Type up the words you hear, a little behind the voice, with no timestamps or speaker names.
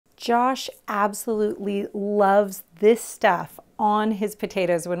Josh absolutely loves this stuff on his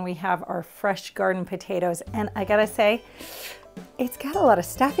potatoes when we have our fresh garden potatoes. And I gotta say, it's got a lot of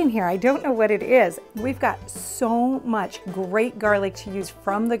stuff in here. I don't know what it is. We've got so much great garlic to use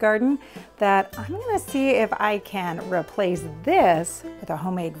from the garden that I'm gonna see if I can replace this with a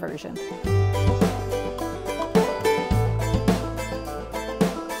homemade version.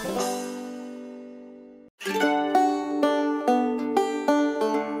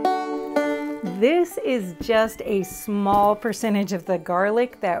 This is just a small percentage of the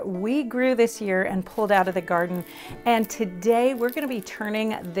garlic that we grew this year and pulled out of the garden. And today we're going to be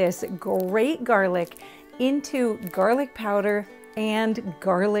turning this great garlic into garlic powder and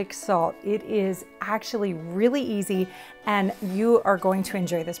garlic salt. It is actually really easy and you are going to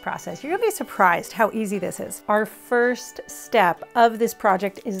enjoy this process. You're gonna be surprised how easy this is. Our first step of this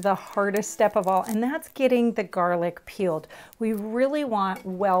project is the hardest step of all, and that's getting the garlic peeled. We really want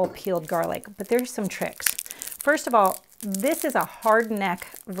well-peeled garlic, but there's some tricks. First of all, this is a hard neck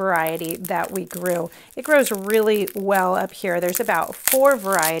variety that we grew. It grows really well up here. There's about 4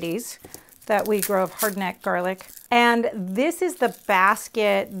 varieties that we grow of hardneck garlic. And this is the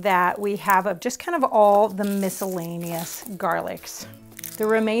basket that we have of just kind of all the miscellaneous garlics. The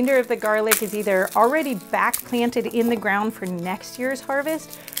remainder of the garlic is either already back planted in the ground for next year's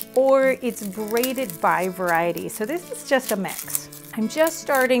harvest, or it's braided by variety. So this is just a mix. I'm just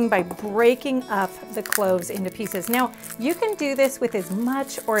starting by breaking up the cloves into pieces. Now, you can do this with as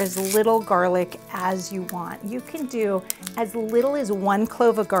much or as little garlic as you want. You can do as little as 1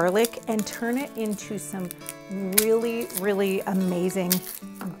 clove of garlic and turn it into some really, really amazing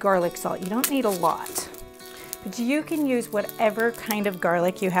garlic salt. You don't need a lot, but you can use whatever kind of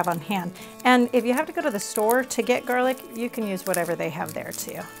garlic you have on hand. And if you have to go to the store to get garlic, you can use whatever they have there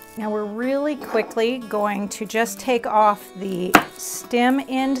too. Now we're really quickly going to just take off the stem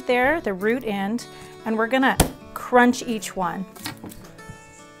end there, the root end, and we're gonna crunch each one.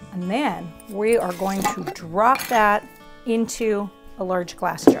 And then we are going to drop that into a large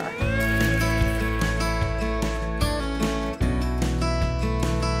glass jar.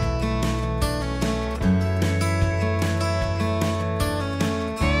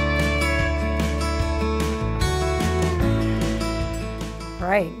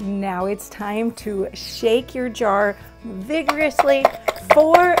 All right, now it's time to shake your jar vigorously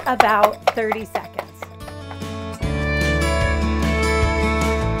for about 30 seconds.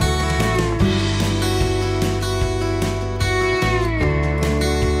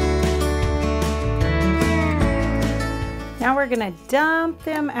 Now we're gonna dump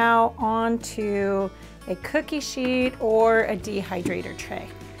them out onto a cookie sheet or a dehydrator tray.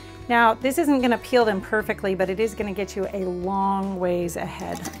 Now, this isn't gonna peel them perfectly, but it is gonna get you a long ways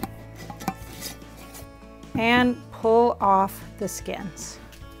ahead. And pull off the skins.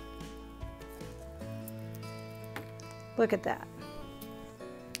 Look at that.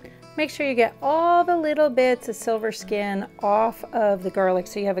 Make sure you get all the little bits of silver skin off of the garlic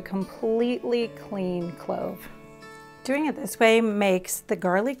so you have a completely clean clove. Doing it this way makes the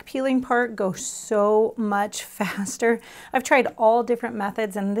garlic peeling part go so much faster. I've tried all different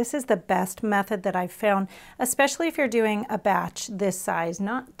methods and this is the best method that I've found, especially if you're doing a batch this size,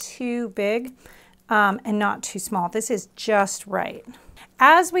 not too big and not too small. This is just right.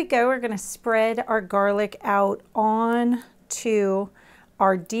 As we go, we're gonna spread our garlic out onto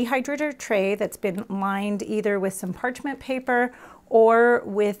our dehydrator tray that's been lined either with some parchment paper or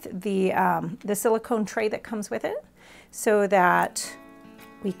with the silicone tray that comes with it, so that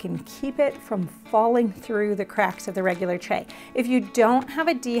we can keep it from falling through the cracks of the regular tray. If you don't have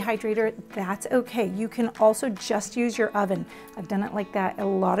a dehydrator, that's okay. You can also just use your oven. I've done it like that a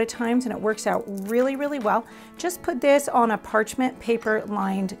lot of times and it works out really, really well. Just put this on a parchment paper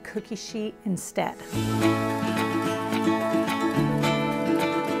lined cookie sheet instead.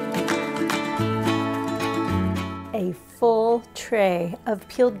 A full tray of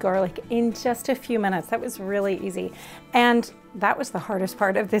peeled garlic in just a few minutes. That was really easy. And that was the hardest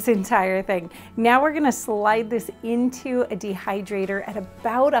part of this entire thing. Now we're gonna slide this into a dehydrator at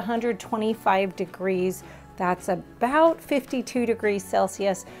about 125 degrees. That's about 52 degrees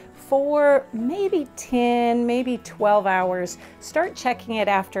Celsius for maybe 10, maybe 12 hours. Start checking it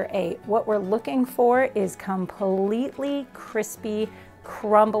after 8. What we're looking for is completely crispy,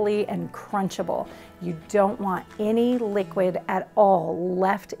 crumbly, and crunchable. You don't want any liquid at all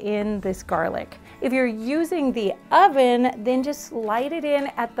left in this garlic. If you're using the oven, then just slide it in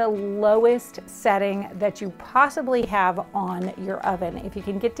at the lowest setting that you possibly have on your oven. If you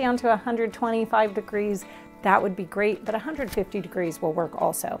can get down to 125 degrees, that would be great, but 150 degrees will work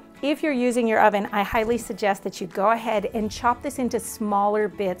also. If you're using your oven, I highly suggest that you go ahead and chop this into smaller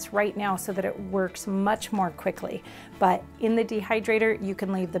bits right now so that it works much more quickly. But in the dehydrator, you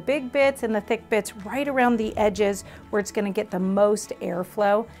can leave the big bits and the thick bits right around the edges where it's gonna get the most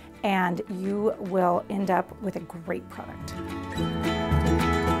airflow, and you will end up with a great product.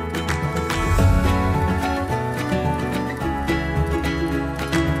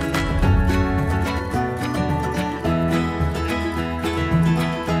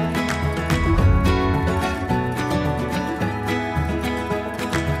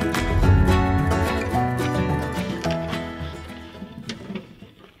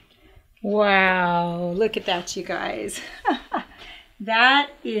 Wow, look at that, you guys. That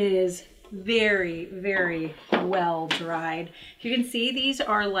is very, very well dried. You can see these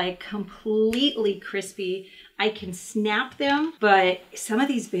are like completely crispy. I can snap them, but some of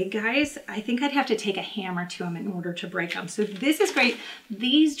these big guys, I think I'd have to take a hammer to them in order to break them. So this is great.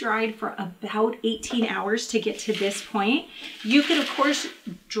 These dried for about 18 hours to get to this point. You could, of course,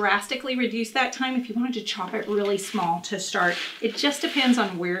 drastically reduce that time if you wanted to chop it really small to start. It just depends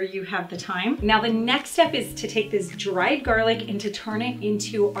on where you have the time. Now, the next step is to take this dried garlic and to turn it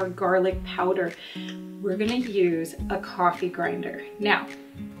into our garlic powder. We're gonna use a coffee grinder. Now,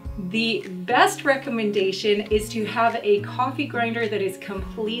 the best recommendation is to have a coffee grinder that is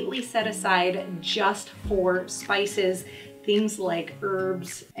completely set aside just for spices, things like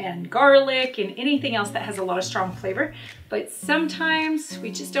herbs and garlic and anything else that has a lot of strong flavor. But sometimes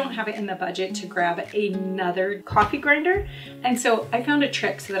we just don't have it in the budget to grab another coffee grinder. And so I found a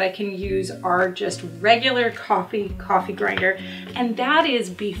trick so that I can use our just regular coffee grinder. And that is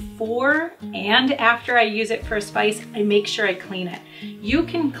before and after I use it for a spice, I make sure I clean it. You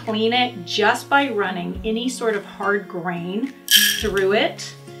can clean it just by running any sort of hard grain through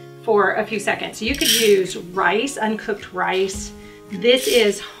it for a few seconds. So you could use rice, uncooked rice. This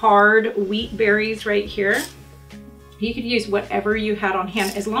is hard wheat berries right here. You could use whatever you had on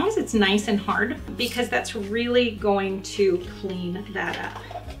hand as long as it's nice and hard, because that's really going to clean that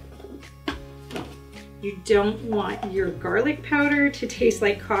up. You don't want your garlic powder to taste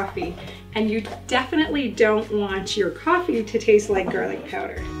like coffee, and you definitely don't want your coffee to taste like garlic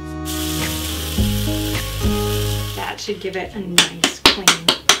powder. That should give it a nice clean.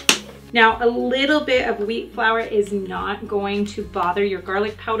 Now, a little bit of wheat flour is not going to bother your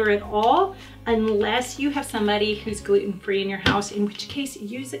garlic powder at all unless you have somebody who's gluten-free in your house, in which case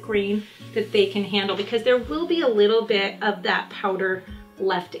use a grain that they can handle, because there will be a little bit of that powder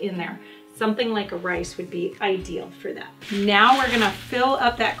left in there. Something like a rice would be ideal for that. Now we're gonna fill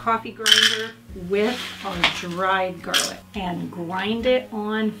up that coffee grinder with our dried garlic and grind it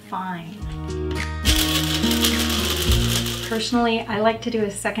on fine. Personally, I like to do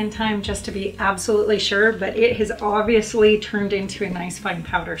a second time just to be absolutely sure, but it has obviously turned into a nice fine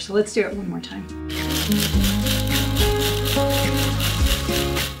powder. So let's do it one more time.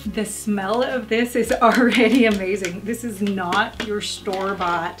 The smell of this is already amazing. This is not your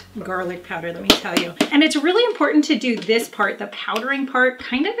store-bought garlic powder, let me tell you. And it's really important to do this part, the powdering part,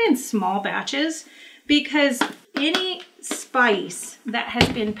 kind of in small batches, because any spice that has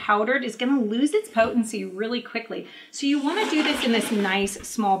been powdered is going to lose its potency really quickly. So you want to do this in this nice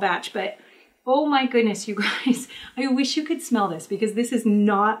small batch, but oh my goodness, you guys, I wish you could smell this, because this is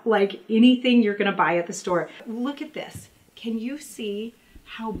not like anything you're going to buy at the store. Look at this. Can you see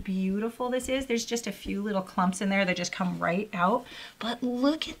how beautiful this is? There's just a few little clumps in there that just come right out, but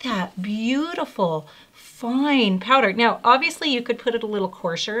look at that beautiful fine powder. Now, obviously you could put it a little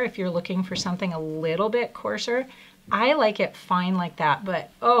coarser if you're looking for something a little bit coarser. I like it fine like that,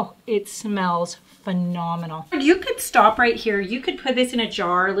 but oh, it smells phenomenal. You could stop right here. You could put this in a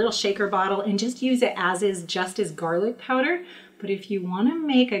jar, a little shaker bottle, and just use it as is, just as garlic powder. But if you want to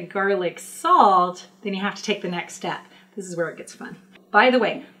make a garlic salt, then you have to take the next step. This is where it gets fun. By the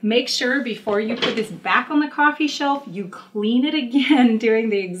way, make sure before you put this back on the coffee shelf, you clean it again, doing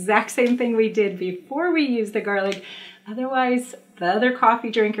the exact same thing we did before we used the garlic. Otherwise, the other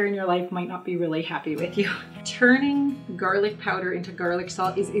coffee drinker in your life might not be really happy with you. Turning garlic powder into garlic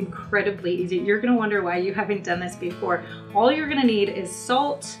salt is incredibly easy. You're gonna wonder why you haven't done this before. All you're gonna need is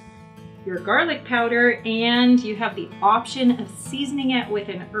salt, your garlic powder, and you have the option of seasoning it with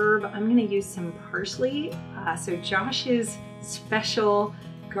an herb. I'm gonna use some parsley. So Josh's special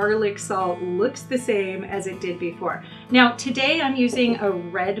garlic salt looks the same as it did before. Now today I'm using a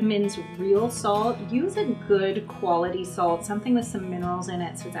Redmond's real salt. Use a good quality salt, something with some minerals in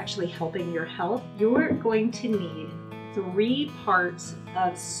it so it's actually helping your health. You're going to need 3 parts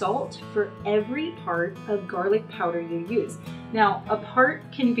of salt for every part of garlic powder you use. Now, a part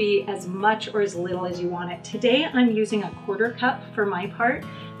can be as much or as little as you want it. Today, I'm using a 1/4 cup for my part,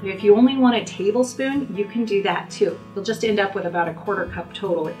 but if you only want a tablespoon, you can do that too. You'll just end up with about a 1/4 cup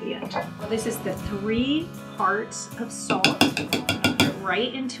total at the end. Well, this is the 3 parts of salt. Put it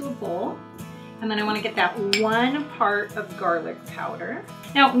right into a bowl. And then I want to get that 1 part of garlic powder.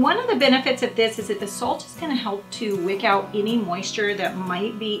 Now, one of the benefits of this is that the salt is going to help to wick out any moisture that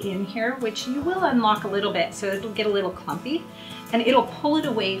might be in here, which you will unlock a little bit, so it'll get a little clumpy. And it'll pull it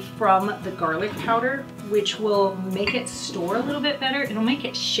away from the garlic powder, which will make it store a little bit better. It'll make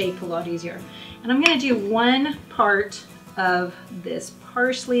it shake a lot easier. And I'm going to do 1 part of this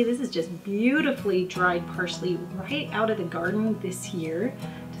parsley. This is just beautifully dried parsley right out of the garden this year.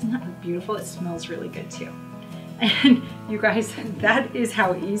 Doesn't that look beautiful? It smells really good too. And you guys, that is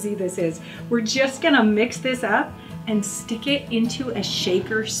how easy this is. We're just gonna mix this up and stick it into a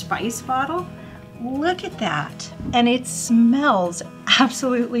shaker spice bottle. Look at that. And it smells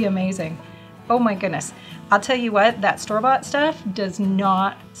absolutely amazing. Oh my goodness. I'll tell you what, that store-bought stuff does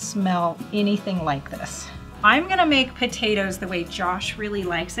not smell anything like this. I'm gonna make potatoes the way Josh really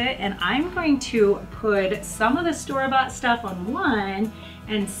likes it, and I'm going to put some of the store-bought stuff on one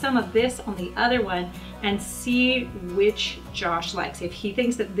and some of this on the other one and see which Josh likes. If he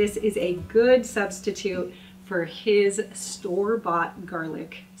thinks that this is a good substitute for his store-bought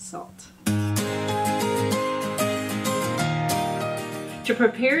garlic salt. To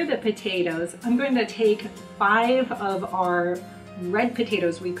prepare the potatoes, I'm going to take 5 of our red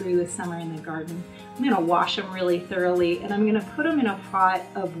potatoes we grew this summer in the garden. I'm gonna wash them really thoroughly and I'm gonna put them in a pot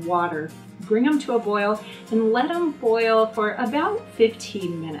of water, bring them to a boil and let them boil for about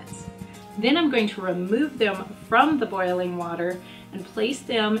 15 minutes. Then I'm going to remove them from the boiling water and place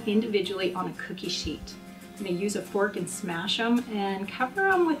them individually on a cookie sheet. I'm gonna use a fork and smash them and cover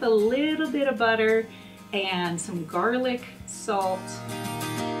them with a little bit of butter and some garlic, salt.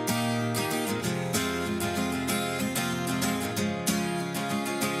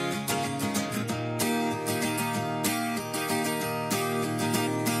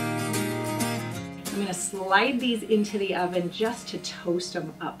 I'm gonna slide these into the oven just to toast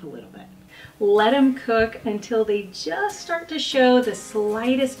them up a little bit. Let them cook until they just start to show the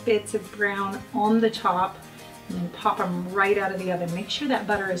slightest bits of brown on the top, and then pop them right out of the oven. Make sure that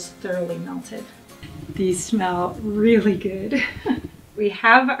butter is thoroughly melted. These smell really good. We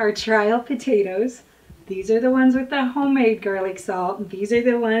have our trial potatoes. These are the ones with the homemade garlic salt. These are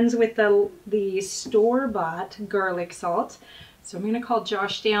the ones with the store-bought garlic salt. So I'm gonna call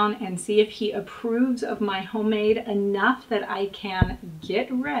Josh down and see if he approves of my homemade enough that I can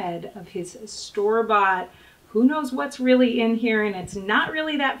get rid of his store-bought, who knows what's really in here, and it's not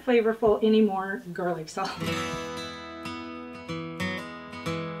really that flavorful anymore, garlic salt.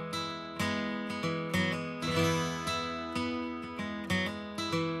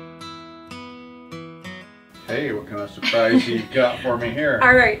 Hey, what kind of surprise you got for me here?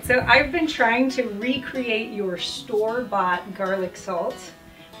 All right, so I've been trying to recreate your store-bought garlic salt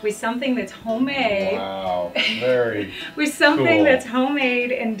with something that's homemade. Wow, very with something cool. that's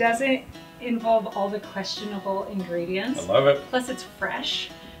homemade and doesn't involve all the questionable ingredients. I love it. Plus it's fresh.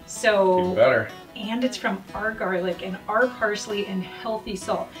 So Even better. And it's from our garlic and our parsley and healthy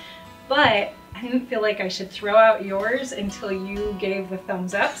salt. But I didn't feel like I should throw out yours until you gave the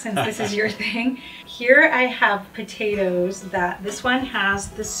thumbs up, since this is your thing. Here I have potatoes that this one has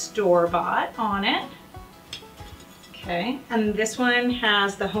the store-bought on it. Okay, and this one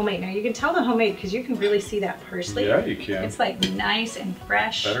has the homemade. Now you can tell the homemade because you can really see that parsley. Yeah, you can. It's like nice and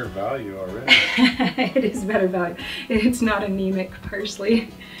fresh. Better value already. It is better value. It's not anemic parsley.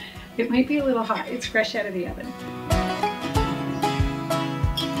 It might be a little hot. It's fresh out of the oven.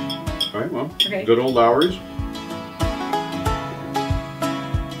 All right, well, okay. Good old Lowry's.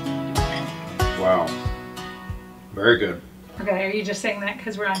 Wow, very good. Okay, are you just saying that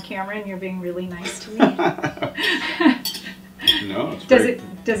because we're on camera and you're being really nice to me? No, it's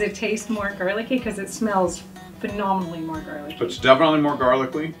Does it taste more garlicky? Because it smells phenomenally more garlicky. It's definitely more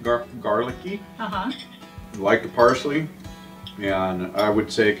garlicky. Uh-huh. Like the parsley, and I would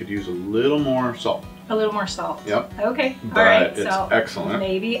say it could use a little more salt. A little more salt. Yep. Okay. But all right. it's so excellent.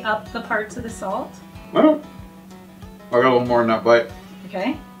 Maybe up the parts of the salt. Well, I got a little more in that bite.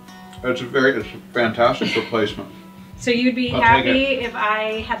 Okay. It's a fantastic replacement. So you'd be I'll happy if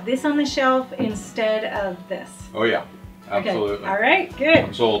I had this on the shelf instead of this? Oh yeah, absolutely. Okay. All right, good.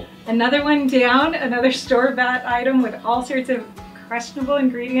 I'm sold. Another one down, another store-bought item with all sorts of questionable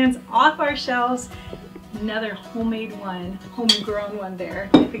ingredients off our shelves. Another homemade one, homegrown one there.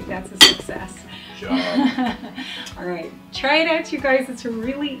 I think that's a success. job. All right, try it out, you guys. It's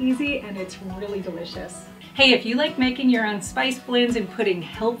really easy and it's really delicious. Hey, if you like making your own spice blends and putting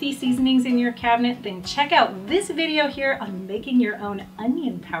healthy seasonings in your cabinet, then check out this video here on making your own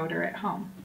onion powder at home.